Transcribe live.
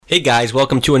Hey guys,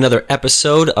 welcome to another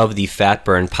episode of the Fat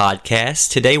Burn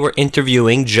Podcast. Today we're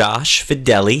interviewing Josh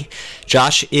Fedeli.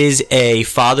 Josh is a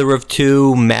father of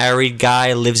two, married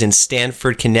guy, lives in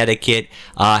Stamford, Connecticut,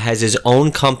 has his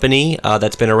own company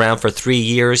that's been around for 3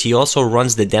 years. He also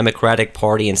runs the Democratic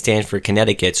Party in Stamford,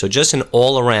 Connecticut. So just an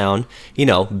all-around,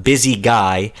 busy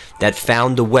guy that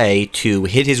found a way to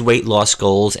hit his weight loss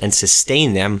goals and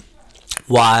sustain them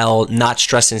while not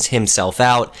stressing himself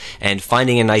out and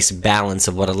finding a nice balance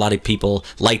of what a lot of people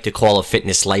like to call a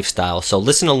fitness lifestyle. So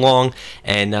listen along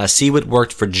and see what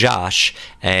worked for Josh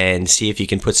and see if you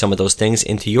can put some of those things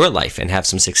into your life and have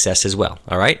some success as well.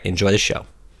 All right, enjoy the show.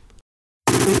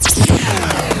 Places,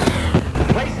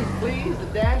 please. The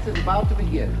dance is about to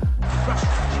begin.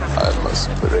 I must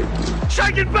break you.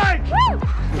 Shake it back! Woo!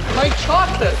 My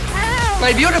chocolate!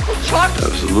 My beautiful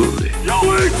chocolate! Absolutely. Yo,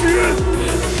 Adrian!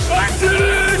 I did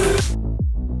it!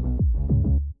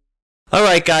 All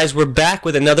right, guys, we're back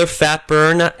with another Fat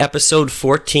Burn, episode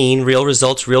 14, Real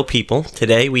Results, Real People.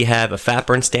 Today we have a Fat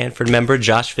Burn Stanford member,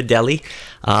 Josh Fedeli.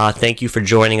 Thank you for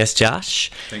joining us,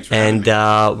 Josh. Thanks for having me.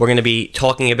 We're going to be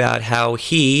talking about how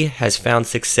he has found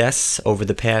success over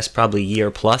the past probably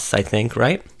year plus, I think,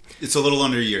 right? It's a little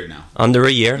under a year now. Under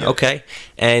a year, Yeah. Okay.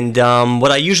 And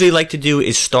what I usually like to do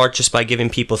is start just by giving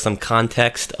people some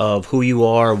context of who you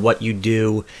are, what you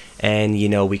do, and,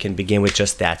 we can begin with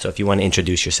just that. So if you want to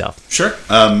introduce yourself. Sure.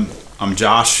 I'm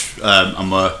Josh.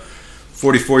 I'm a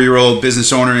 44-year-old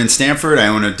business owner in Stamford. I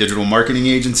own a digital marketing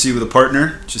agency with a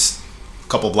partner, just a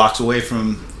couple blocks away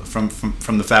from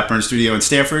the Fat Burn studio in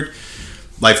Stamford.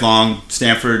 Lifelong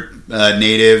Stamford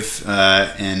native,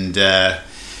 I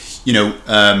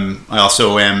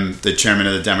also am the chairman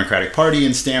of the Democratic Party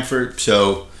in Stamford,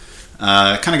 so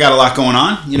kind of got a lot going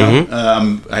on.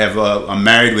 I'm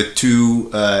married with two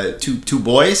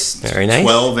boys, Very nice.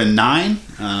 12 and 9.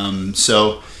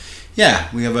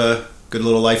 We have a good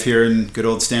little life here in good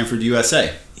old Stamford,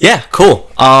 USA. Yeah, cool.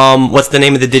 What's the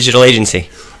name of the digital agency?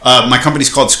 My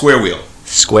company's called Square Wheel.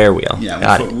 Square Wheel. Yeah,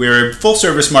 Got it. we're a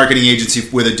full-service marketing agency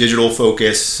with a digital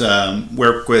focus.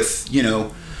 Work with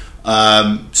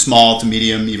small to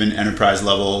medium, even enterprise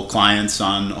level clients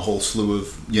on a whole slew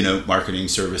of marketing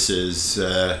services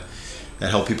that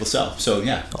help people sell. So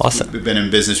yeah, Awesome. We've been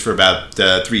in business for about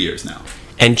 3 years now.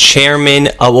 And chairman,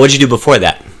 what did you do before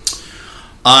that?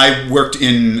 I worked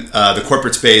in the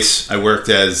corporate space. I worked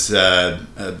as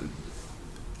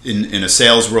in a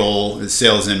sales role, as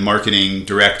sales and marketing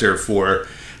director for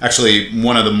actually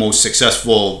one of the most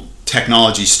successful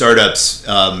technology startups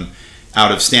out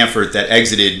of Stamford that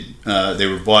exited. They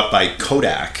were bought by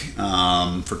Kodak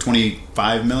for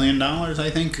 $25 million, I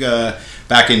think,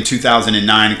 back in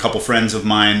 2009. A couple friends of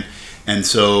mine, and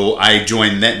so I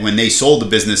joined that when they sold the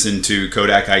business into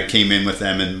Kodak. I came in with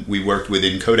them, and we worked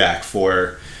within Kodak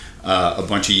for a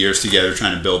bunch of years together,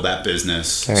 trying to build that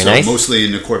business. Very nice. Mostly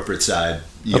in the corporate side,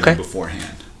 Okay.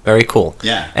 beforehand. Very cool.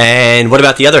 Yeah. And what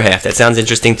about the other half? That sounds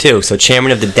interesting too. So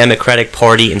chairman of the Democratic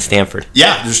Party in Stamford.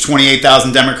 Yeah, there's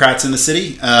 28,000 Democrats in the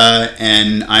city,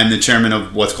 and I'm the chairman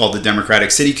of what's called the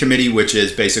Democratic City Committee, which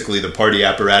is basically the party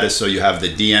apparatus. So you have the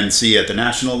DNC at the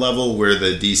national level, we're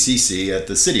the DCC at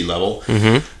the city level.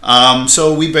 Mm-hmm.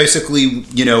 So we basically,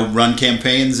 run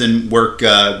campaigns and work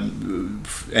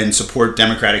and support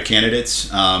Democratic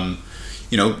candidates.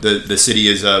 The city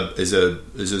is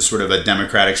a sort of a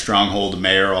Democratic stronghold. The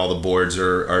mayor, all the boards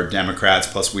are Democrats.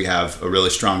 Plus, we have a really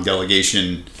strong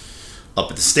delegation up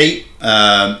at the state,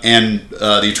 and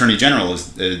the attorney general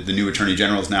is the new attorney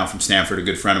general is now from Stamford, a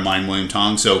good friend of mine, William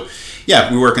Tong. So,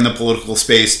 yeah, we work in the political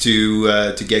space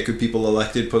to get good people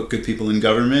elected, put good people in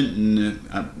government, and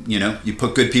you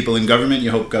put good people in government,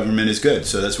 you hope government is good.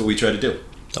 So that's what we try to do.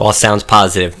 All sounds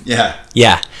positive. Yeah.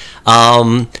 Yeah.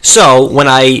 So when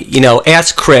I,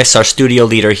 asked Chris, our studio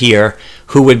leader here,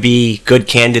 who would be good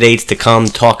candidates to come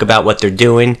talk about what they're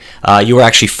doing, you were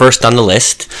actually first on the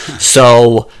list.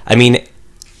 So,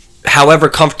 however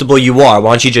comfortable you are,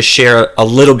 why don't you just share a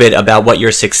little bit about what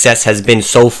your success has been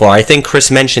so far? I think Chris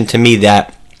mentioned to me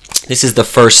that this is the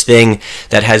first thing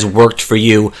that has worked for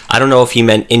you. I don't know if he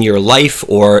meant in your life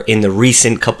or in the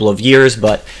recent couple of years,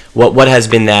 but what has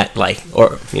been that like,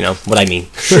 or what I mean?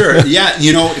 Sure. Yeah.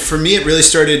 For me, it really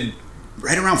started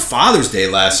right around Father's Day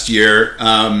last year.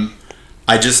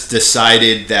 I just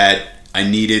decided that I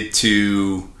needed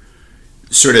to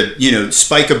sort of,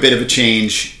 spike a bit of a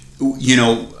change.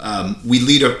 We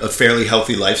lead a fairly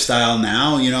healthy lifestyle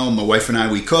now. My wife and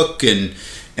I, we cook, and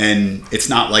it's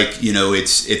not like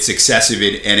it's excessive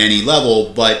at any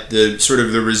level, but the sort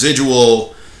of the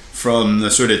residual from the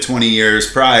sort of 20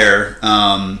 years prior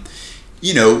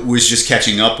was just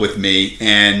catching up with me.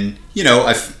 And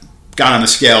got on the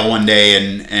scale one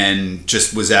day and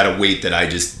just was at a weight that I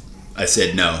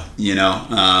said no,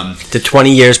 The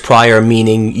 20 years prior,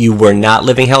 meaning you were not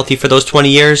living healthy for those 20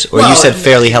 years? Or you said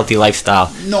fairly healthy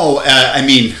lifestyle? No, I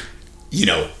mean,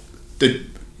 the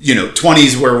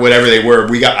 20s were whatever they were.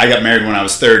 I got married when I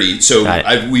was 30. So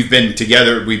right. we've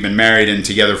been married and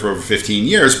together for over 15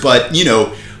 years. But,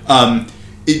 I'm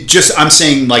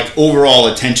saying like overall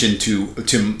attention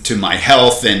to my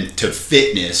health and to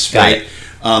fitness, right?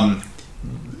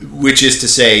 Which is to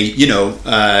say,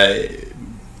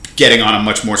 getting on a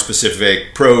much more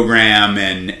specific program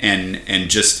and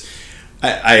just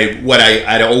what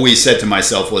I'd always said to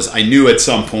myself was I knew at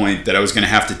some point that I was going to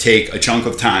have to take a chunk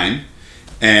of time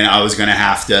and I was going to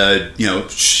have to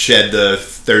shed the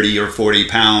 30 or 40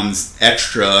 pounds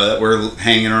extra that were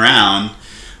hanging around,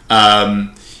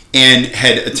 and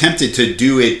had attempted to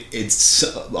do it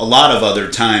a lot of other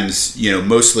times,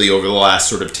 mostly over the last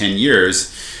sort of 10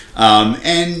 years, and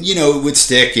it would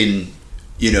stick. And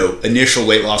initial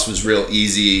weight loss was real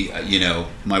easy.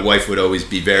 My wife would always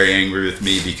be very angry with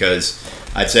me because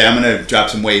I'd say I'm going to drop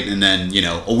some weight, and then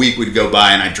a week would go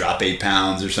by and I'd drop 8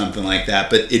 pounds or something like that.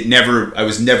 But I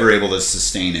was never able to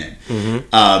sustain it.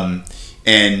 Mm-hmm.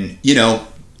 And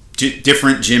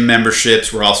different gym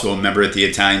memberships. We're also a member at the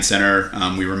Italian Center.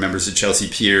 We were members at Chelsea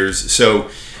Piers.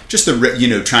 So just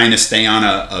trying to stay on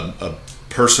a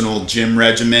personal gym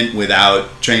regimen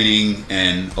without training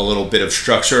and a little bit of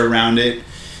structure around it.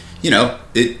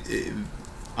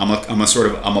 I'm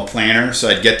a planner, so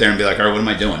I'd get there and be like, all right, what am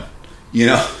I doing?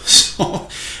 So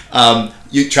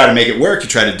you try to make it work. You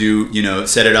try to do,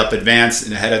 set it up advanced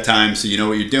and ahead of time so you know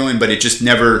what you're doing, but it just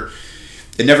never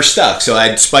stuck. So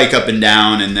I'd spike up and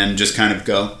down and then just kind of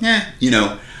go,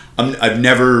 no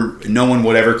one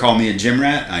would ever call me a gym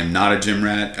rat. I'm not a gym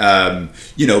rat.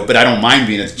 But I don't mind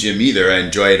being at the gym either. I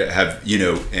enjoy it,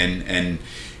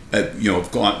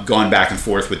 gone back and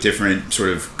forth with different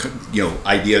sort of,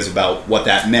 ideas about what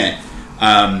that meant.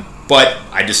 But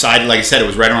I decided, like I said, it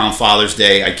was right around Father's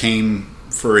Day. I came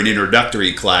for an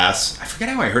introductory class. I forget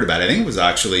how I heard about it. I think it was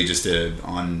actually just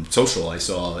on social. I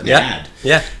saw an ad.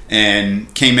 Yeah.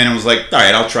 And came in and was like, all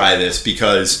right, I'll try this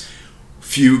because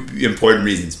few important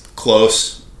reasons.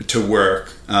 Close to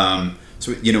work.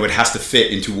 So, it has to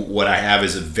fit into what I have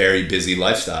as a very busy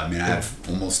lifestyle. I mean, I have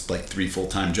almost like 3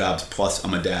 full-time jobs, plus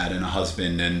I'm a dad and a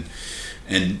husband and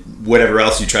whatever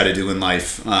else you try to do in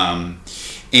life.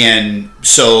 And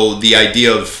so the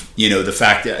idea of, the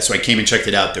fact that, so I came and checked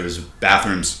it out. There was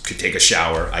bathrooms, could take a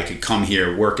shower. I could come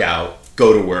here, work out,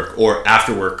 go to work, or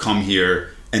after work, come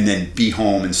here and then be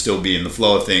home and still be in the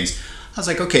flow of things. I was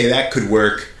like, okay, that could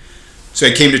work. So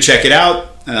I came to check it out.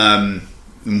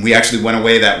 We actually went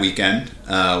away that weekend.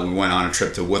 We went on a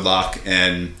trip to Woodlock,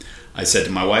 and I said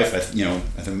to my wife, I think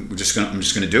I'm just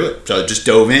gonna do it. So I just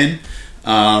dove in,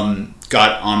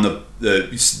 got on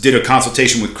did a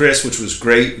consultation with Chris, which was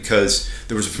great because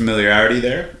there was a familiarity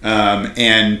there,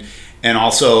 and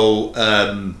also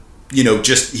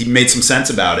just he made some sense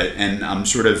about it, and I'm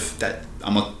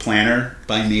a planner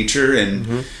by nature,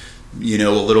 and a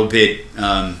little bit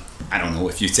I don't know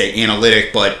if you'd say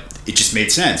analytic, but it just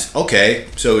made sense. Okay,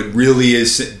 so it really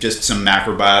is just some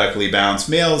macrobiotically balanced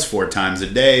meals 4 times a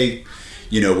day,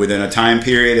 within a time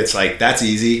period. It's like, that's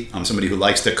easy. I'm somebody who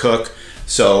likes to cook.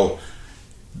 So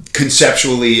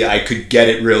conceptually, I could get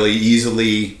it really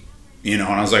easily, and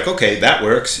I was like, okay, that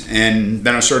works. And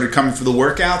then I started coming for the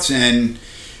workouts, and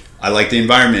I like the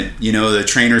environment. The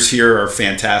trainers here are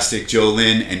fantastic.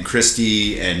 Jolynn and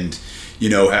Christy and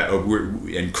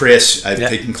and Chris, I've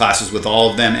taken classes with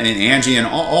all of them, and Angie and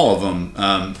all of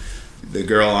them. The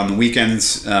girl on the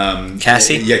weekends,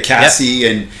 Cassie. Yeah, Cassie,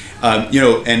 yep. And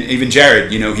and even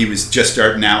Jared. He was just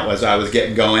starting out as I was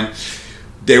getting going.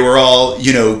 They were all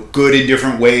good in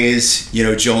different ways.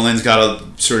 Jolynn's got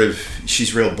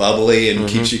she's real bubbly and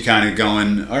keeps you kind of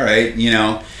going. All right,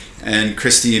 and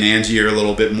Christy and Angie are a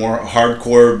little bit more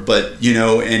hardcore, but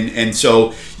and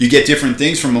so you get different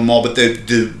things from them all. But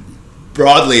the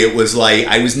broadly, it was like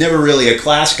I was never really a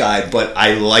class guy, but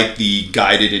I like the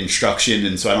guided instruction,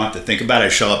 and so I don't have to think about it. I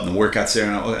show up in the workouts there,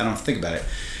 and I don't have to think about it.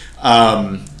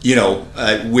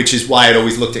 Which is why I'd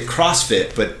always looked at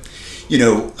CrossFit. But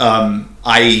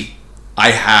I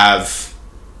have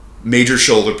major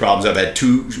shoulder problems. I've had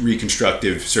 2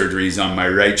 reconstructive surgeries on my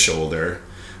right shoulder.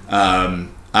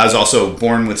 I was also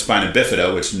born with spina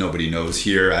bifida, which nobody knows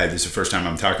here. This is the first time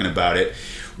I'm talking about it.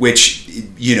 Which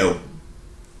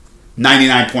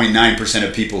 99.9%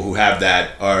 of people who have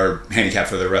that are handicapped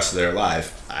for the rest of their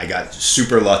life. I got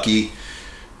super lucky,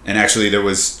 and actually there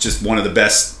was just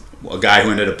a guy who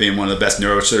ended up being one of the best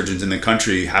neurosurgeons in the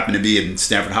country happened to be in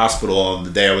Stanford Hospital on the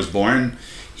day I was born.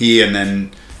 He, and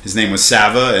then his name was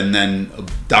Sava, and then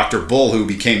Dr. Bull, who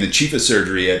became the chief of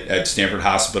surgery at Stanford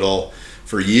Hospital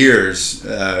for years,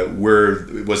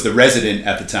 was the resident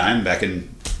at the time, back in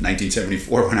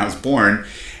 1974 when I was born,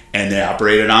 and they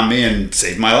operated on me and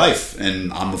saved my life.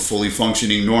 And I'm a fully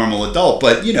functioning normal adult.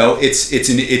 But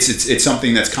it's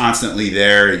something that's constantly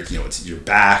there. It's your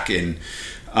back, and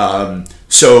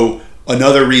so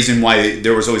another reason why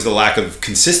there was always a lack of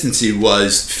consistency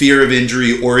was fear of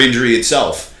injury or injury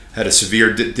itself. Had a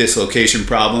severe dislocation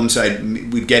problem, so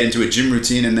we'd get into a gym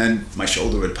routine, and then my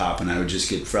shoulder would pop, and I would just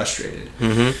get frustrated.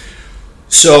 Mm-hmm.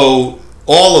 So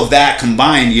all of that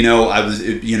combined, I was,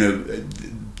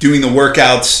 doing the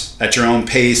workouts at your own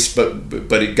pace, but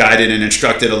it guided and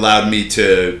instructed allowed me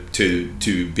to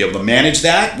be able to manage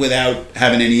that without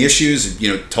having any issues.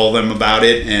 Told them about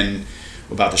it and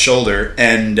about the shoulder,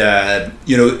 and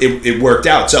it worked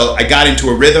out. So I got into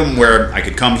a rhythm where I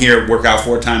could come here, work out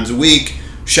 4 times a week,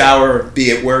 shower,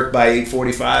 be at work by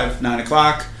 8:45, 9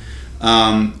 o'clock.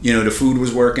 The food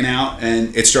was working out,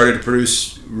 and it started to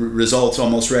produce results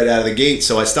almost right out of the gate.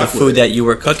 So I stuck with it. The food that you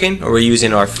were cooking, or were you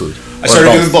using our food? I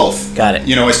started doing both. Got it.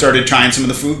 I started trying some of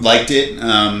the food, liked it,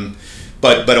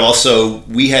 but also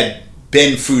we had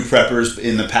been food preppers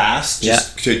in the past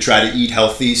just to try to eat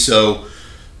healthy. So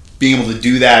being able to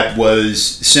do that was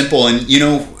simple, and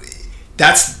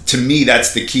that's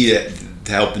the key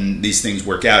to helping these things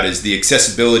work out, is the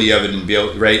accessibility of it, and be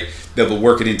able to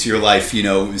work it into your life. It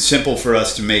was simple for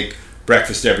us to make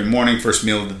breakfast every morning, first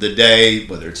meal of the day,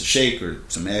 whether it's a shake or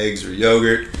some eggs or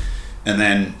yogurt, and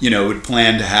then would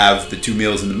plan to have the 2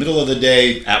 meals in the middle of the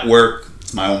day at work.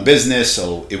 It's my own business,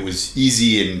 so it was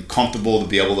easy and comfortable to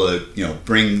be able to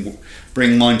bring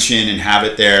lunch in and have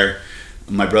it there.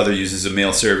 My brother uses a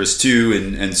mail service too,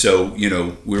 and so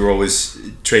we were always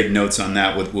trading notes on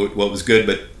that, what was good,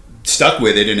 but stuck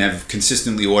with it and have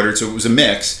consistently ordered, so it was a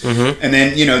mix. Mm-hmm. And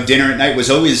then dinner at night was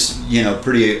always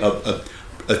pretty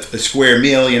a square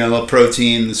meal, a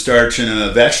protein, the starch, and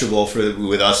a vegetable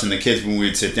with us and the kids when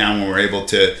we'd sit down, when we were able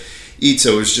to eat.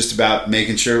 So it was just about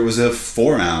making sure it was a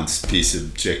 4-ounce piece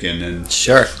of chicken and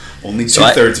sure only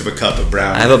 2/3 of a cup of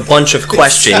brown. I have a bunch of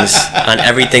questions on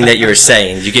everything that you're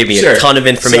saying. You gave me a ton of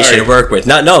information to work with.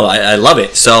 I love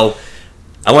it. So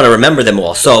I want to remember them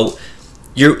all. So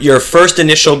your first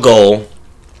initial goal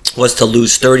was to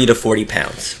lose 30 to 40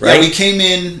 pounds, right? Yeah, we came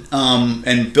in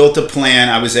and built a plan.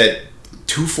 I was at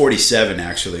 247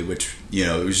 actually, which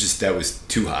it was just, that was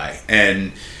too high.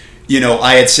 And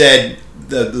I had said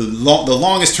the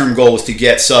longest term goal was to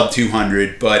get sub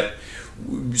 200, but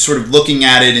sort of looking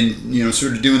at it and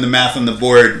sort of doing the math on the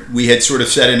board, we had sort of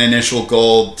set an initial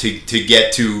goal to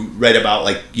get to right about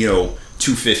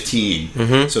 215.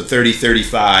 Mm-hmm. So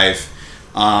 30-35.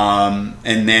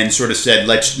 And then sort of said,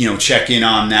 let's check in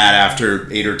on that after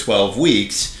 8 or 12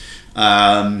 weeks,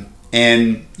 and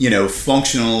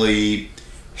functionally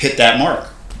hit that mark.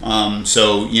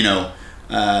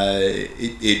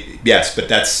 Yes,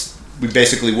 but we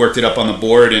basically worked it up on the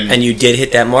board, and you did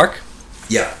hit that mark.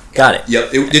 Yeah, got it.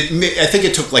 Yep. I think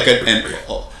it took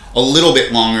a little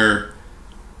bit longer.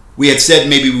 We had said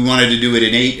maybe we wanted to do it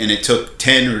in 8, and it took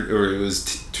 10, or it was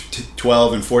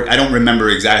 12 and 14. I don't remember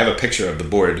exactly. I have a picture of the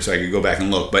board so I could go back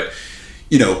and look, but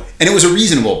and it was a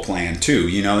reasonable plan too.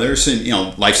 There's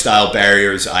some lifestyle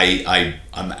barriers. I'm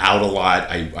out a lot.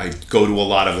 I go to a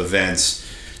lot of events.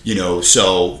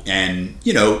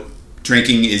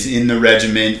 Drinking is in the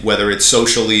regimen, whether it's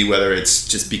socially, whether it's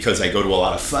just because I go to a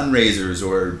lot of fundraisers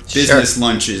or business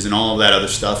lunches and all of that other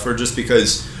stuff, or just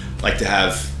because I like to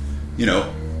have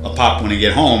a pop when I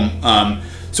get home.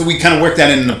 So we kind of worked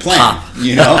that into the plan,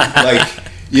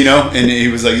 and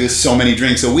it was like, there's so many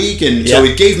drinks a week. And so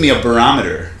it gave me a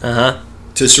barometer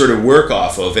to sort of work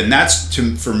off of. And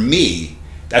for me,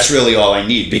 that's really all I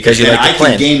need. Because then I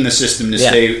can game the system to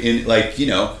stay in,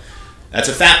 that's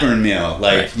a fat burn meal.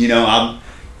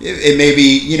 It may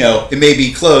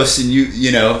be close, and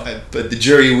but the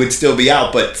jury would still be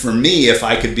out. But for me, if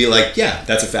I could be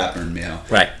that's a fat burn meal.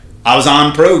 Right. I was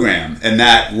on program, and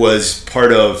that was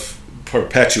part of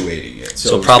perpetuating it.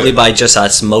 So probably by just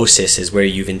osmosis is where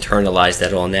you've internalized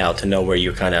that all now to know where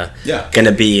you're kind of going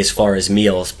to be as far as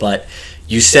meals. But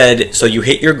you said, so you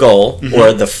hit your goal, mm-hmm.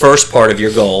 or the first part of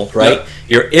your goal, right? Yep.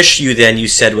 Your issue then, you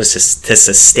said, was to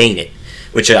sustain it,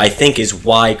 which I think is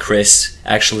why Chris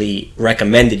actually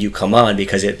recommended you come on,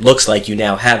 because it looks like you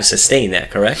now have sustained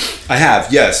that, correct? I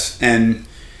have, yes. And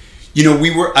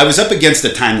I was up against a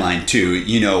timeline too,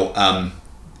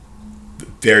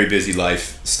 very busy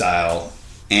lifestyle,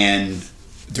 and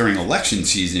during election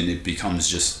season it becomes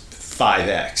just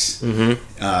 5x.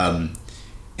 Mm-hmm.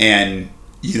 And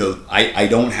I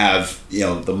don't have,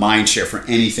 the mind share for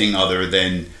anything other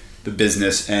than the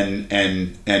business and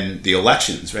the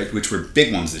elections, right? Which were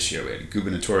big ones this year. We had a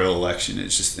gubernatorial election.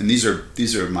 It's just, and these are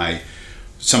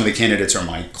some of the candidates are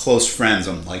my close friends.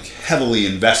 I'm like heavily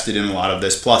invested in a lot of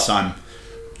this. Plus I'm,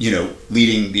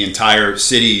 leading the entire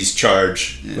city's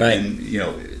charge. Right. And,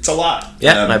 it's a lot.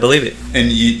 Yeah, I believe it.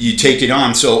 And you take it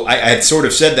on. So I had sort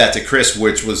of said that to Chris,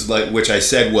 which I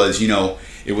said was,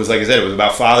 it was, like I said, it was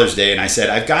about Father's Day. And I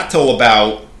said, I've got till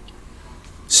about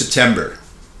September,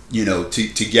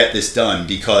 to get this done,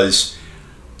 because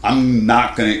I'm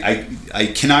not going to, I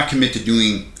cannot commit to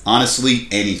doing, honestly,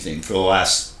 anything for the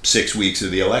last 6 weeks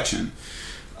of the election.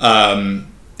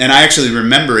 And I actually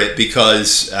remember it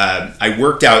because I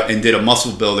worked out and did a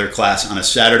muscle builder class on a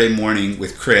Saturday morning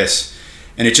with Chris.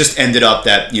 And it just ended up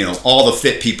that, all the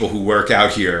fit people who work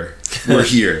out here were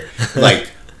here. Like,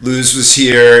 Luz was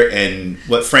here, and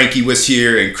Frankie was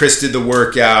here, and Chris did the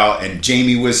workout, and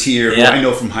Jamie was here, who I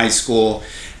know from high school.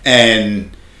 And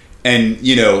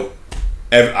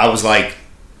I was like,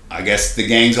 I guess the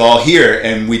gang's all here.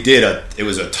 And we did it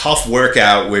was a tough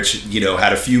workout, which,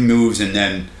 had a few moves, and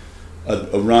then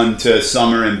a run to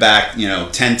Summer and back,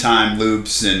 10-time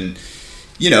loops. And,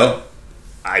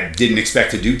 I didn't expect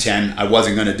to do 10. I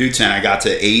wasn't going to do 10. I got to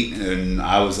 8, and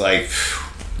I was like,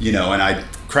 and I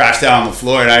crashed out on the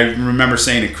floor. And I remember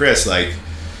saying to Chris, like,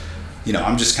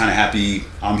 I'm just kind of happy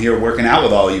I'm here working out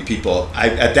with all you people.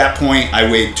 At that point,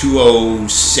 I weighed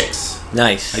 206.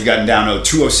 Nice. I'd gotten down to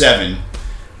 207.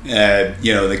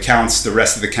 The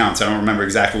rest of the counts, I don't remember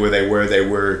exactly where they were. They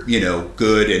were,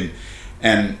 good.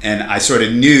 And I sort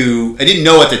of knew, I didn't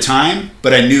know at the time,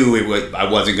 but I knew I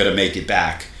wasn't going to make it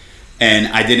back. And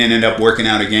I didn't end up working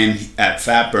out again at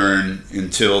Fat Burn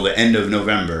until the end of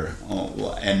November.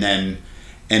 And then,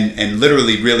 and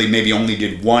literally really maybe only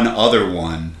did one other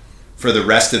one for the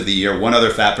rest of the year, one other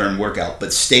Fat Burn workout,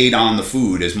 but stayed on the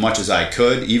food as much as I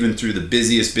could, even through the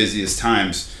busiest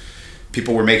times.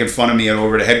 People were making fun of me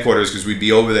over to headquarters because we'd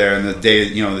be over there in the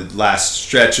day, the last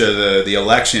stretch of the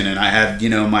election, and I had,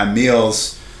 my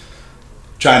meals,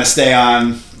 trying to stay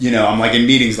on, I'm like in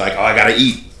meetings like, I got to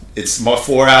eat. It's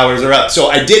 4 hours are up. So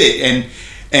I did it,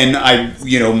 and I,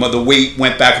 the weight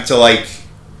went back up to like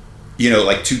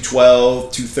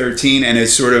 212, 213, and it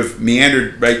sort of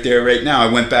meandered right there right now. I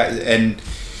went back, and,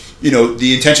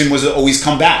 the intention was to always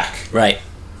come back. Right.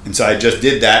 And so I just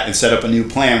did that and set up a new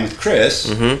plan with Chris.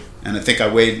 Mm-hmm. And I think I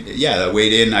weighed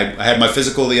in. I had my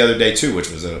physical the other day too,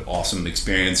 which was an awesome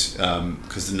experience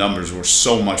because the numbers were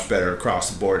so much better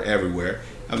across the board everywhere.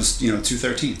 I was,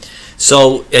 213.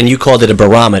 So, and you called it a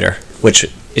barometer, which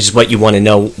is what you want to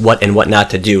know what and what not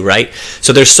to do, right?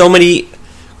 So there's so many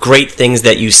great things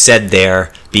that you said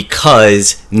there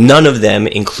because none of them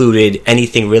included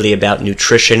anything really about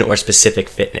nutrition or specific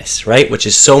fitness, right? Which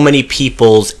is so many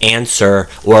people's answer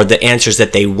or the answers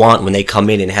that they want when they come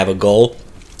in and have a goal.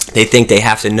 They think they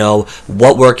have to know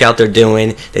what workout they're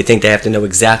doing. They think they have to know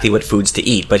exactly what foods to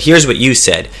eat. But here's what you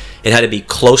said. It had to be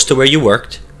close to where you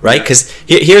worked, right? Because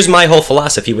here's my whole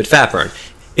philosophy with Fat Burn.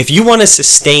 If you want to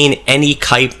sustain any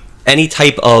type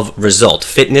of result,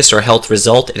 fitness or health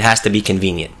result, it has to be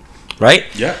convenient, right?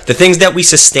 Yeah. The things that we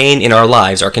sustain in our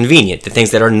lives are convenient. The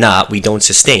things that are not, we don't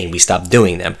sustain. We stop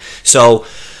doing them. So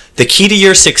the key to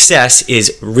your success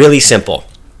is really simple.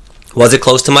 Was it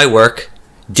close to my work?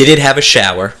 Did it have a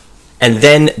shower? And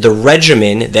then the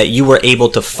regimen that you were able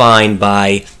to find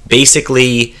by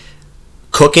basically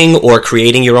cooking or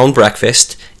creating your own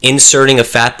breakfast, inserting a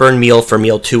Fat Burn meal for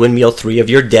meal 2 and meal 3 of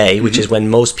your day, which is when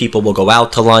most people will go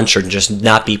out to lunch or just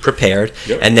not be prepared.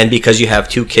 Yep. And then because you have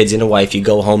 2 kids and a wife, you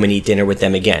go home and eat dinner with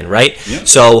them again, right? Yep.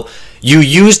 So you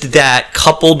used that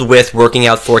coupled with working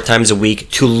out 4 times a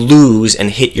week to lose and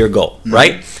hit your goal,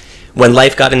 right? When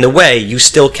life got in the way, you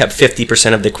still kept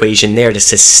 50% of the equation there to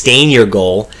sustain your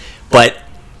goal, but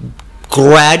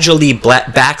gradually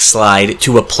backslide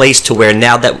to a place to where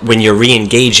now that when you're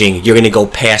re-engaging, you're going to go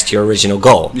past your original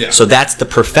goal. Yeah. So that's the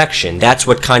perfection. That's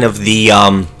what kind of the,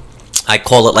 I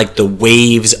call it like the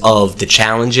waves of the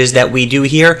challenges that we do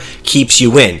here keeps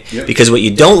you in. Yep. Because what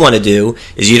you don't want to do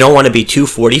is you don't want to be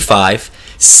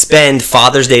 245, spend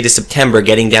Father's Day to September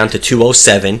getting down to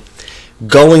 207,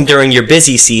 going during your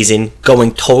busy season,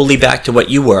 going totally back to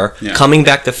what you were, coming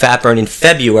back to Fat Burn in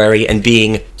February and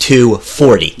being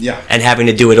 240 and having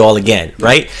to do it all again,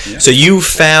 right? Yeah. So you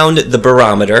found the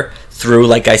barometer through,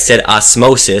 like I said,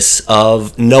 osmosis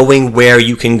of knowing where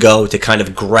you can go to kind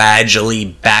of gradually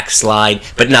backslide,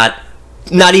 but not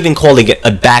even calling it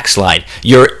a backslide.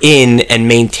 You're in and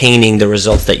maintaining the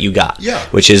results that you got,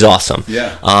 which is awesome.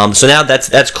 Yeah. So now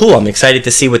that's cool. I'm excited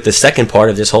to see what the second part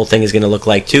of this whole thing is going to look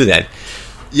like too then.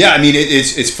 Yeah, I mean,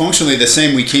 it's functionally the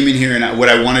same. We came in here, and what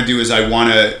I want to do is I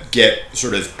want to get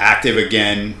sort of active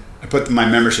again. I put my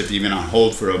membership even on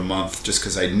hold for a month just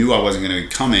because I knew I wasn't going to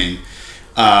be coming.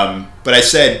 But I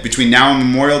said between now and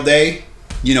Memorial Day,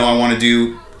 I want to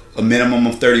do a minimum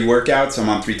of 30 workouts. I'm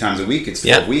on 3 times a week. It's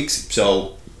 12 weeks,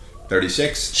 so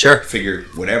 36. Sure. Figure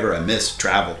whatever I miss,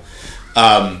 travel.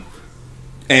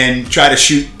 And try to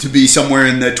shoot to be somewhere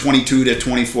in the 22 to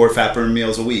 24 fat burn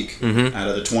meals a week out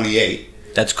of the 28.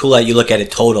 That's cool that you look at it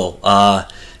total.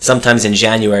 Sometimes in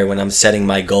January when I'm setting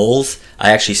my goals,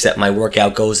 I actually set my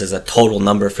workout goals as a total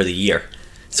number for the year.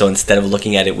 So instead of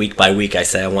looking at it week by week, I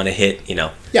say I want to hit,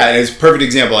 Yeah, it's a perfect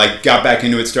example. I got back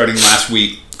into it starting last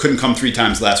week. Couldn't come 3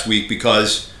 times last week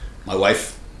because my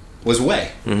wife was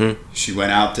away. Mm-hmm. She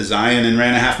went out to Zion and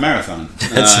ran a half marathon.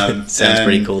 Sounds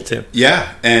pretty cool too.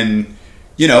 Yeah, and,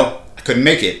 I couldn't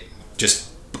make it. Just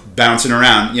bouncing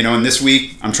around, and this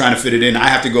week I'm trying to fit it in. I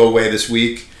have to go away this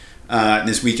weekend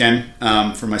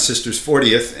for my sister's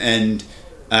 40th, and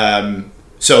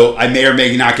so I may or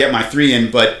may not get my 3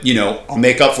 in, but I'll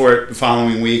make up for it the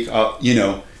following week.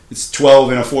 It's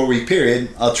 12 in a 4-week period.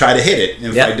 I'll try to hit it, and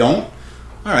if I don't,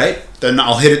 all right, then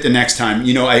I'll hit it the next time.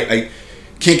 I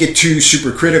can't get too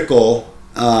super critical.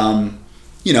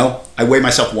 I weigh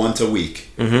myself once a week.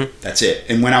 Mm-hmm. That's it.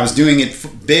 And when I was doing it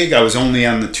big, I was only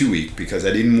on the 2-week because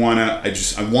I didn't want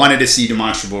to. I wanted to see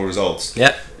demonstrable results.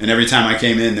 Yeah. And every time I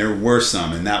came in, there were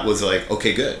some, and that was like,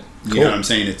 okay, good. You know what I'm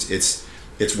saying?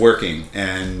 It's working,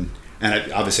 and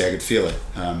obviously I could feel it.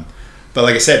 But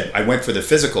like I said, I went for the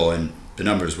physical, and the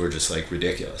numbers were just like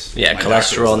ridiculous. Yeah,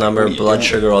 cholesterol number, blood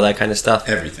sugar, all that kind of stuff.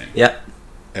 Everything. Yeah.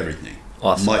 Everything.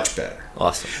 Awesome. Much better.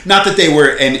 Awesome. Not that they were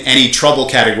in any trouble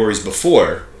categories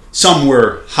before. Some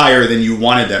were higher than you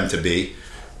wanted them to be,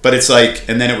 but it's like,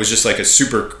 and then it was just like a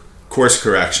super course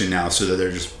correction now, so that they're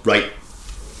just right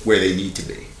where they need to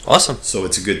be. Awesome. So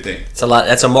it's a good thing. It's a lot.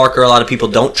 That's a marker a lot of people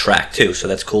don't track too. So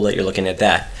that's cool that you're looking at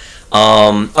that.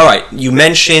 All right. You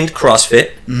mentioned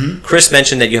CrossFit. Mm-hmm. Chris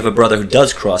mentioned that you have a brother who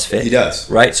does CrossFit. He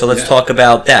does. Right. So let's talk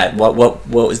about that. What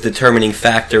was the determining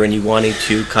factor in you wanting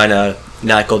to kind of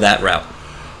not go that route?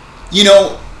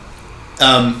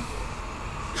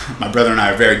 My brother and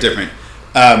I are very different.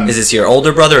 Is this your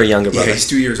older brother or younger brother? Yeah, he's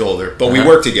 2 years older, but we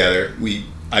work together.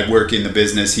 I work in the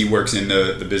business. He works in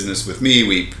the business with me.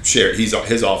 We share. His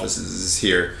office is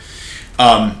here.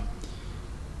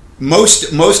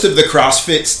 Most of the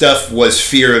CrossFit stuff was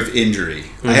fear of injury.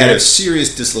 Mm-hmm. I had a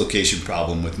serious dislocation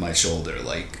problem with my shoulder.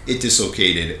 Like, it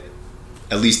dislocated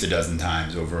at least a dozen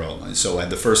times overall. So I had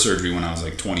the first surgery when I was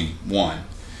like 21.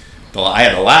 I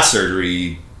had the last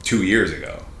surgery 2 years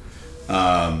ago.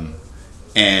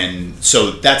 And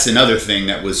so that's another thing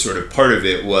that was sort of part of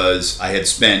it was I had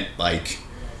spent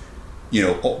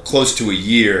close to a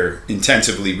year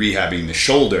intensively rehabbing the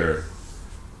shoulder,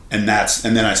 and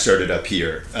then I started up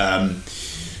here.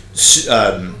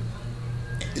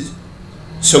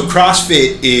 So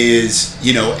CrossFit is,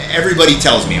 everybody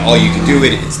tells me, oh, you can do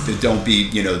it. It's don't be,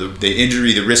 the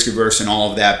injury, the risk averse and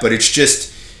all of that, but it's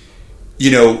just,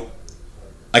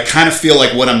 I kind of feel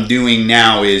like what I'm doing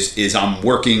now is I'm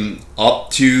working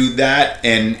up to that,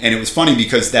 and it was funny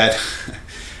because that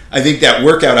I think that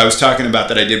workout I was talking about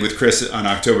that I did with Chris on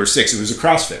October 6th, it was a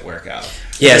CrossFit workout.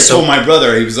 Yeah, so I told my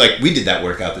brother, he was like, we did that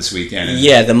workout this weekend.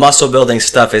 Yeah, the muscle building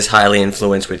stuff is highly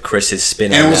influenced with Chris's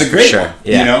spin. And it was a great one,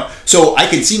 So I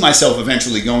can see myself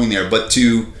eventually going there, but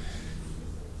to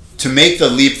make the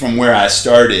leap from where I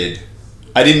started,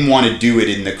 I didn't want to do it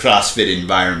in the CrossFit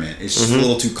environment. It's just a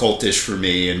little too cultish for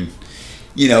me, and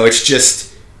it's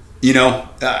just,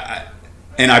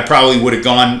 and I probably would have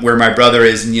gone where my brother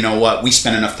is, and you know what, we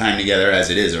spend enough time together as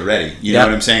it is already. You know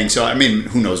what I'm saying? So I mean,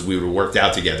 who knows? We were worked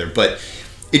out together, but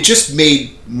it just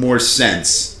made more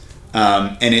sense,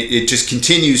 and it just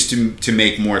continues to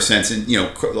make more sense. And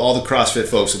all the CrossFit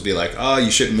folks will be like, "Oh,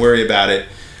 you shouldn't worry about it."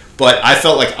 But I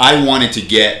felt like I wanted to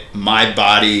get my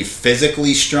body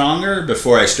physically stronger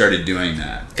before I started doing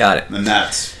that. Got it. And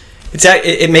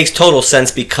it makes total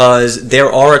sense because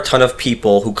there are a ton of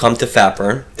people who come to Fat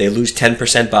Burn. They lose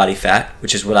 10% body fat,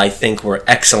 which is what I think we're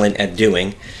excellent at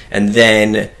doing, and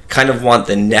then kind of want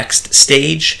the next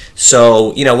stage.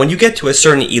 So, when you get to a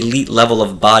certain elite level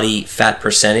of body fat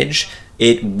percentage,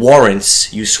 it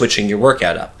warrants you switching your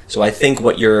workout up. So I think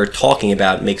what you're talking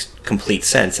about makes complete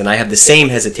sense. And I have the same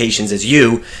hesitations as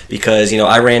you because,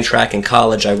 I ran track in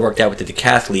college. I worked out with the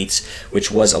decathletes,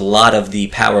 which was a lot of the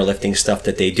powerlifting stuff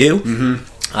that they do.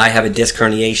 Mm-hmm. I have a disc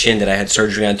herniation that I had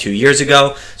surgery on 2 years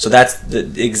ago, so that's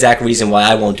the exact reason why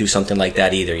I won't do something like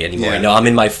that either anymore. Yeah. You know, I'm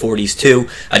in my 40s too.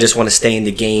 I just want to stay in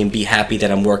the game, be happy that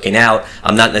I'm working out.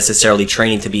 I'm not necessarily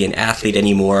training to be an athlete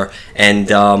anymore,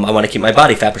 and I want to keep my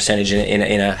body fat percentage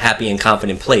in a happy and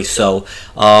confident place. So,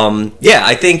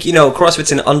 I think, you know,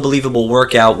 CrossFit's an unbelievable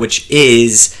workout, which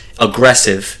is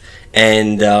aggressive.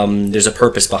 And there's a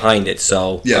purpose behind it,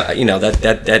 so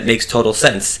that makes total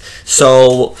sense.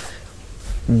 So,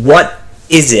 what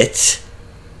is it?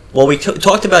 Well, we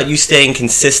talked about you staying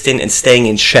consistent and staying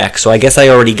in check, so I guess I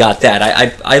already got that.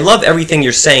 I love everything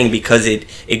you're saying because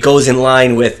it goes in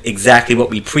line with exactly what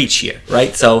we preach here,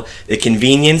 right? So the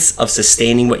convenience of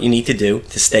sustaining what you need to do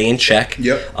to stay in check.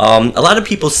 Yep. A lot of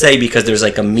people say, because there's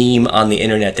like a meme on the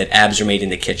internet, that abs are made in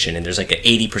the kitchen, and there's like an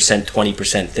 80%,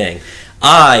 20% thing.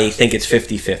 I think it's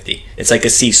 50-50. It's like a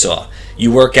seesaw.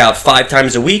 You work out 5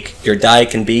 times a week, your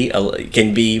diet can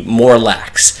be more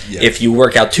lax. Yeah. If you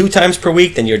work out 2 times per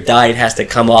week, then your diet has to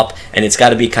come up, and it's got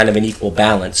to be kind of an equal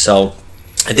balance. So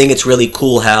I think it's really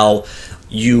cool how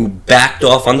you backed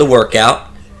off on the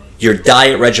workout, your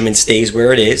diet regimen stays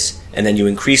where it is, and then you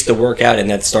increase the workout,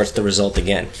 and that starts to result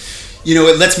again. You know,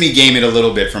 it lets me game it a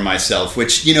little bit for myself,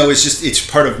 which, you know, is just, it's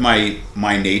part of my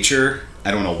nature. I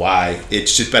don't know why.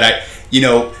 It's just, but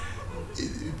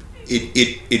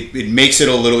it makes it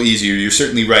a little easier. You're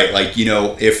certainly right. Like, you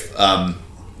know, if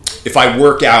I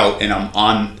work out and I'm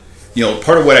on, you know,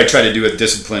 part of what I try to do with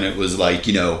discipline, it was like,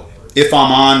 you know, if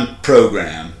I'm on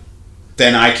program,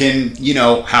 then I can, you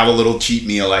know, have a little cheat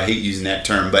meal. I hate using that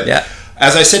term, but yeah.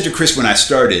 As I said to Chris when I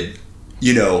started,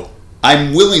 you know,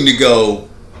 I'm willing to go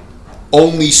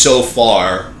only so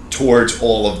far towards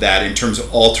all of that in terms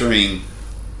of altering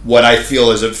what I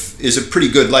feel is a pretty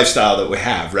good lifestyle that we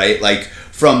have, right? Like,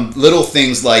 from little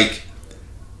things like,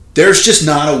 there's just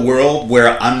not a world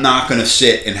where I'm not going to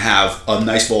sit and have a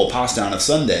nice bowl of pasta on a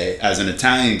Sunday as an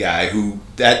Italian guy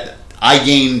that I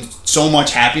gained so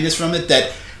much happiness from it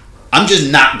that I'm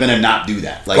just not going to not do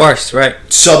that. Like, of course, right.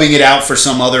 Subbing it out for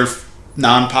some other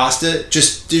non-pasta,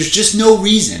 there's just no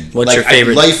reason. What's your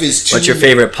favorite? Life is too. What's your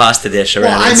favorite pasta dish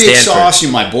around? Well, I make Stanford? sauce. You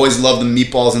know, my boys love the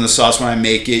meatballs and the sauce when I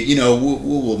make it. You know,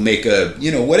 we'll make a,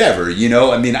 you know, whatever. You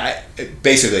know, I mean,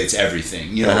 basically it's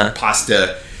everything. You know,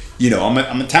 pasta. You know,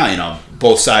 I'm Italian. I'm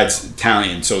both sides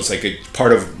Italian, so it's like a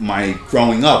part of my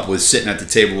growing up was sitting at the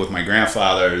table with my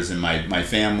grandfathers and my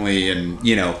family, and,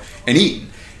 you know, and eating.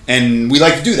 And we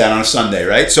like to do that on a Sunday,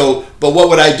 right? So, but what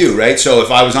would I do, right? So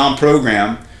if I was on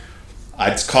program,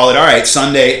 I'd call it, all right,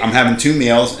 Sunday, I'm having 2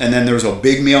 meals, and then there was a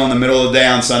big meal in the middle of the day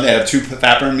on Sunday. I have 2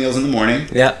 fat burn meals in the morning.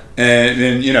 Yeah. And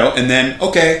then, you know, and then,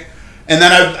 okay. And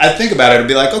then I'd think about it. I'd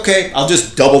be like, okay, I'll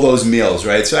just double those meals,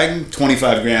 right? So I can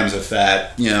 25 grams of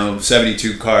fat, you know,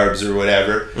 72 carbs or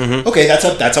whatever. Mm-hmm. Okay, that's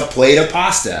a plate of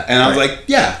pasta. And I was like,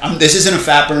 yeah, this isn't a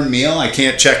fat burn meal. I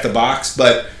can't check the box,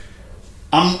 but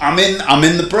I'm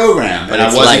in the program. But and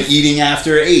I wasn't life. eating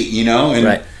after 8, you know? And,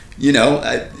 right. you know,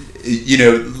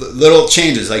 little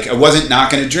changes. Like, I wasn't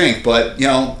not going to drink, but, you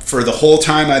know, for the whole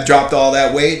time I dropped all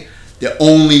that weight, the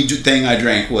only thing I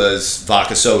drank was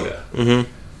vodka soda. Mm-hmm.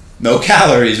 No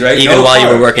calories, right? Even while you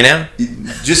were working out?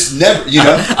 Just never, you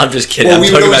know. I'm just kidding. Well,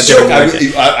 I'm talking about joke.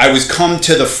 I was come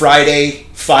to the Friday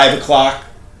 5 o'clock,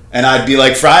 and I'd be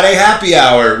like, Friday happy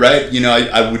hour, right? You know,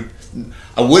 I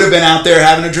would have been out there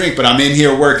having a drink, but I'm in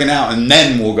here working out, and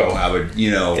then we'll go have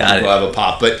a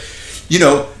pop. But, you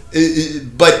know,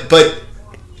 but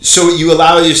so you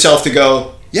allow yourself to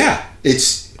go, yeah,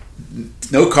 it's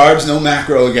no carbs, no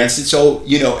macro against it. So,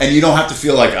 you know, and you don't have to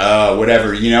feel like,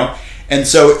 whatever, you know. And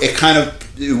so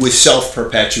it was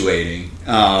self-perpetuating.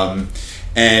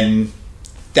 And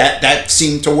that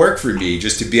seemed to work for me,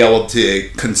 just to be able to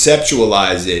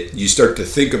conceptualize it. You start to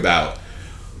think about,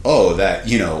 that,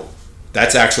 you know,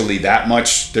 that's actually that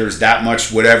much, there's that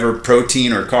much whatever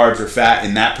protein or carbs or fat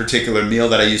in that particular meal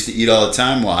that I used to eat all the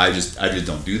time. Well, I just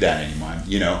don't do that anymore,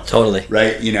 you know. Totally.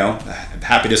 Right? You know, I'm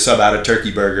happy to sub out a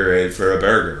turkey burger for a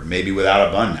burger, maybe without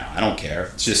a bun now. I don't care.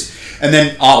 It's just, and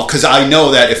then because I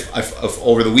know that if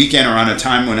over the weekend or on a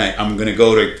time when I'm going to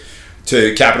go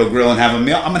to Capitol Grill and have a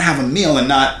meal, I'm going to have a meal and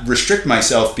not restrict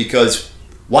myself, because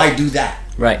why do that?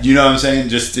 Right. You know what I'm saying?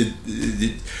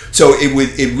 So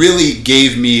it really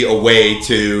gave me a way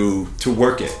to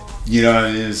work it. You know,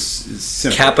 it's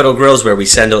simple. Capitol Grill's where we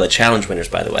send all the challenge winners,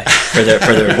 by the way, for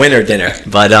their winter dinner.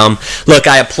 But look,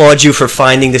 I applaud you for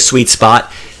finding the sweet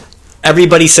spot.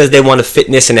 Everybody says they want a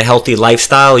fitness and a healthy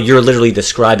lifestyle. You're literally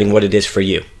describing what it is for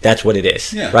you. That's what it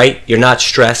is, right? You're not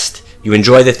stressed. You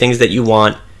enjoy the things that you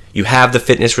want. you have the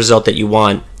fitness result that you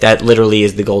want, that literally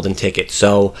is the golden ticket.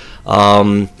 So,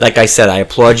 like I said, I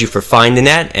applaud you for finding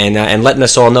that and letting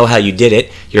us all know how you did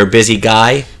it. You're a busy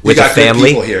guy with a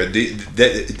family. Good people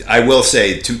here. I will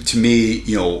say, to me,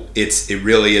 you know, it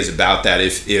really is about that.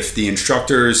 If the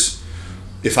instructors,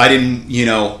 if I didn't, you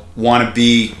know, want to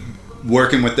be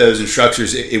working with those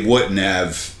instructors, it wouldn't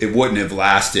have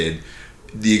lasted.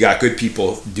 You got good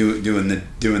people doing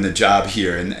the job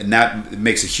here, and that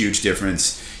makes a huge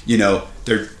difference. You know,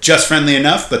 they're just friendly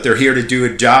enough, but they're here to do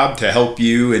a job to help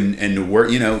you and to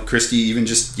work. You know, Christy, even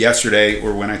just yesterday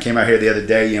or when I came out here the other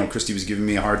day, you know, Christy was giving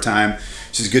me a hard time.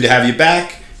 She says, "Good to have you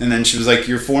back," and then she was like,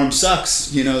 "Your form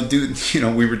sucks." You know, dude. You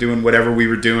know, we were doing whatever we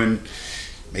were doing.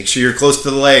 Make sure you're close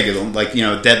to the leg, like, you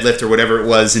know, deadlift or whatever it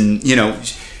was, and you know.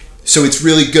 So it's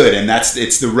really good, and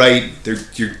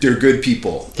they're good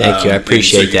people. Thank you, I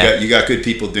appreciate that. You got good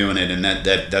people doing it, and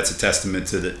that's a testament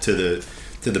to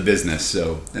the business.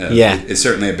 So it's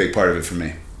certainly a big part of it for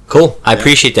me. Cool, I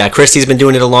appreciate that. Christy's been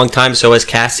doing it a long time, so has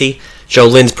Cassie. Joe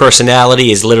Lynn's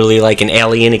personality is literally like an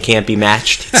alien; it can't be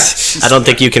matched. I don't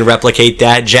think you can replicate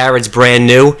that. Jared's brand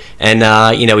new, and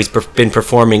you know, he's been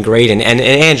performing great. And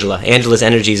Angela's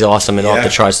energy is awesome and off the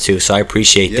charts too. So I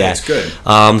appreciate that. Yeah, it's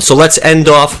good. So let's end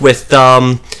off with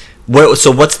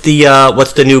what's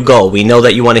the new goal? We know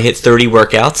that you want to hit 30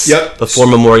 workouts before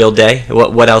Memorial Day.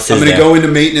 What else is there? I'm going to go into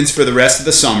maintenance for the rest of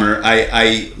the summer.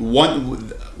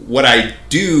 What I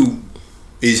do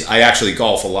is I actually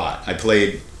golf a lot. I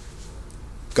played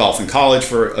golf in college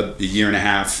for a year and a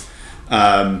half,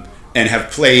 and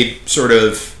have played sort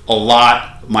of a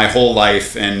lot my whole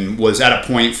life, and was at a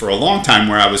point for a long time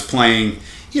where I was playing,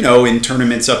 you know, in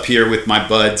tournaments up here with my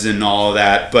buds and all of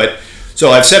that. But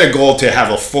so I've set a goal to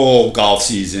have a full golf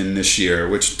season this year,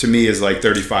 which to me is like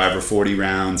 35 or 40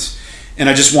 rounds, and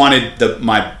I just wanted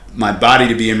my body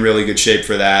to be in really good shape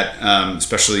for that,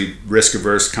 especially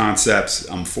risk-averse concepts.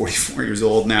 I'm 44 years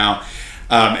old now,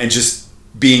 and just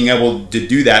being able to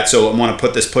do that. So I want to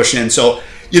put this push in. So,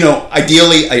 you know,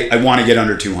 ideally, I want to get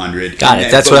under 200. Got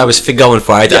it. That's what I was going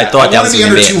for. I thought that was going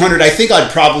to be under 200. I think I'd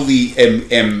probably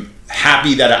am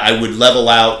happy that I would level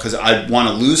out, because I want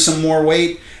to lose some more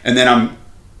weight, and then I'm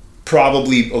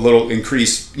probably a little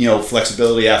increased, you know,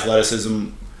 flexibility,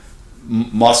 athleticism,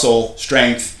 muscle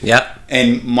strength. Yep.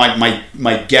 And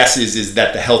my guess is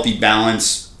that the healthy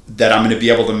balance that I'm going to be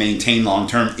able to maintain long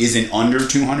term isn't under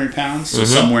 200 pounds, so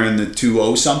somewhere in the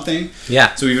 200 something.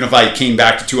 Yeah. So even if I came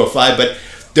back to 205, but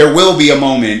there will be a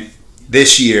moment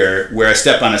this year where I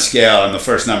step on a scale and the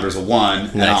first number is a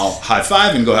 1, and I'll high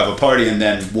five and go have a party, and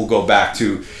then we'll go back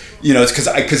to, you know, it's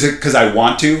because I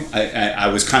want to. I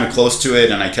was kind of close to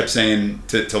it, and I kept saying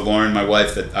to Lauren, my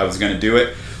wife, that I was going to do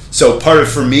it. So part of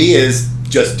it for me is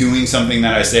just doing something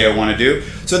that I say I want to do.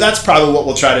 So that's probably what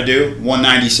we'll try to do.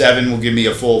 197 will give me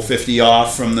a full 50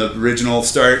 off from the original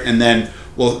start, and then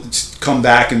we'll come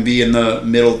back and be in the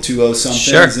middle 20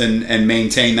 somethings and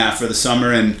maintain that for the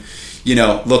summer, and, you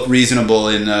know, look reasonable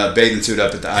in a bathing suit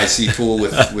up at the IC pool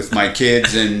with my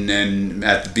kids and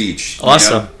at the beach.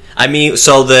 Awesome. You know? I mean,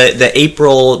 so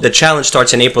the challenge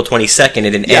starts on April 22nd, and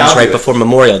it ends right before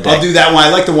Memorial Day. I'll do that one. I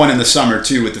like the one in the summer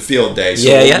too with the field day. So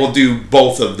we'll do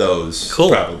both of those. Cool.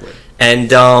 Probably.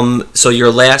 And so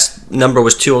your last number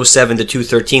was 207 to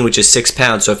 213, which is 6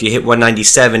 pounds. So if you hit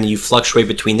 197, you fluctuate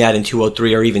between that and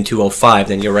 203 or even 205,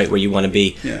 then you're right where you want to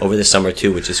be over the summer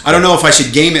too, which is cool. I don't know if I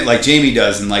should game it like Jamie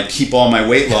does and like keep all my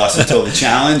weight loss until the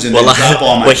challenge and then drop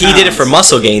all my pounds. He did it for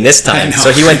muscle gain this time, so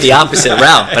he went the opposite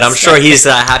route. But I'm sure he's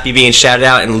happy being shouted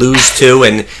out and lose too,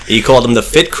 and you called him the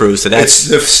Fit Crew. So that's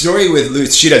the story with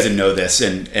Luz. She doesn't know this,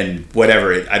 and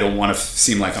whatever. I don't want to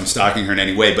seem like I'm stalking her in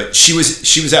any way, but she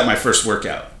was at my first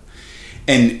workout,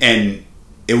 and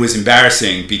it was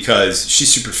embarrassing because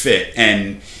she's super fit,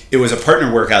 and it was a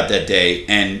partner workout that day,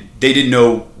 and they didn't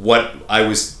know what I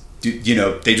was. You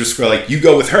know, they just were like, "You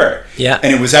go with her." Yeah.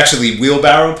 And it was actually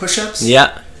wheelbarrow push-ups.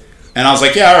 Yeah. And I was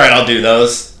like, "Yeah, all right, I'll do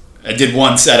those." I did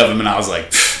one set of them, and I was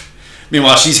like, pfft.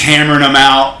 Meanwhile, she's hammering them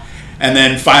out. And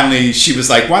then finally she was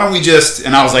like, "Why don't we just,"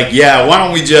 and I was like, "Yeah, why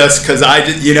don't we just," because I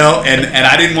did, you know, and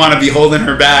I didn't want to be holding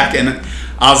her back. And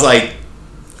I was like,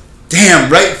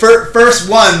 damn, right, first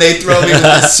one, they throw me with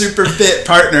a super fit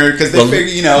partner because they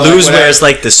figure, you know. Luz wears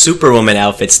like the Superwoman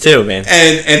outfits too, man.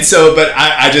 And so, but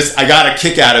I got a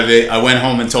kick out of it. I went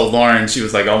home and told Lauren. She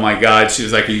was like, "Oh my God." She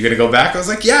was like, "Are you going to go back?" I was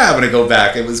like, "Yeah, I'm going to go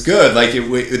back." It was good. Like,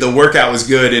 the workout was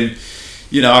good. And,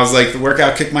 you know, I was like, the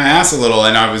workout kicked my ass a little,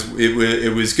 and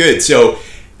it was good. So,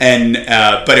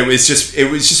 but it was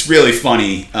just really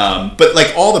funny. But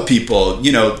like all the people,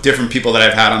 you know, different people that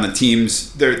I've had on the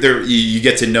teams, you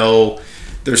get to know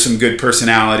there's some good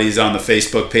personalities on the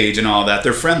Facebook page and all that.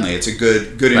 They're friendly. It's a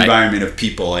good Right. environment of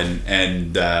people,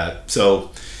 and so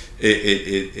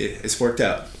it's worked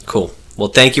out. Cool. Well,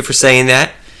 thank you for saying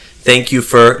that. Thank you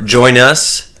for joining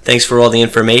us. Thanks for all the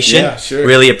information. Yeah, sure.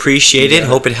 Really appreciate it. Yeah.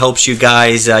 Hope it helps you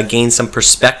guys gain some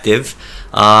perspective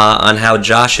on how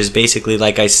Josh is basically,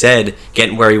 like I said,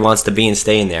 getting where he wants to be and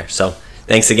staying there. So,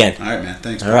 thanks again. All right, man.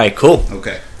 Thanks. All right, cool.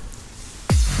 Okay.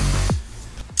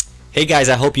 Hey guys,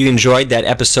 I hope you enjoyed that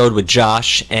episode with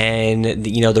Josh, and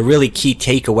the really key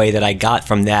takeaway that I got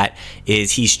from that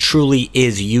is he truly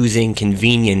is using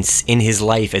convenience in his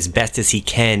life as best as he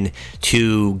can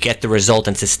to get the result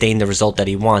and sustain the result that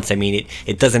he wants. I mean,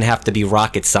 it doesn't have to be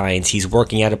rocket science. He's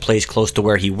working at a place close to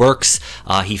where he works.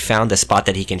 He found a spot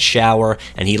that he can shower,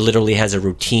 and he literally has a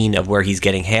routine of where he's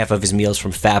getting half of his meals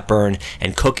from Fat Burn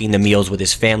and cooking the meals with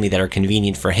his family that are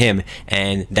convenient for him,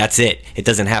 and that's it. It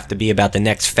doesn't have to be about the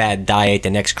next fad diet, the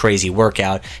next crazy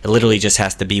workout. It literally just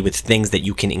has to be with things that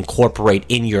you can incorporate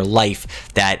in your life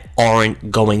that aren't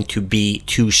going to be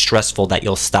too stressful that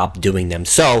you'll stop doing them.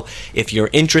 So if you're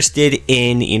interested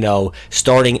in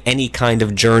starting any kind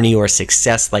of journey or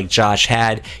success like Josh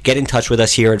had, get in touch with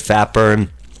us here at Fat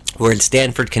Burn. We're in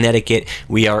Stamford, Connecticut.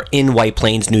 We are in White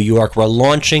Plains, New York. We're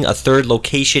launching a third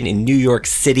location in New York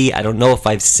City. I don't know if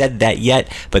I've said that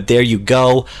yet, but there you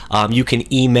go. You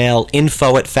can email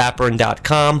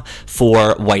info@fatburn.com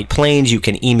for White Plains. You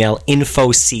can email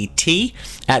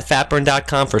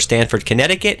infoct@fatburn.com for Stamford,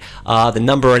 Connecticut. The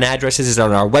number and addresses is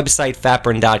on our website,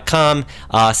 fatburn.com.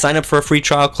 Sign up for a free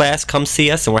trial class. Come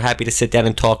see us, and we're happy to sit down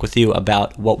and talk with you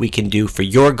about what we can do for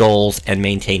your goals and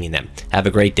maintaining them. Have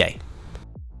a great day.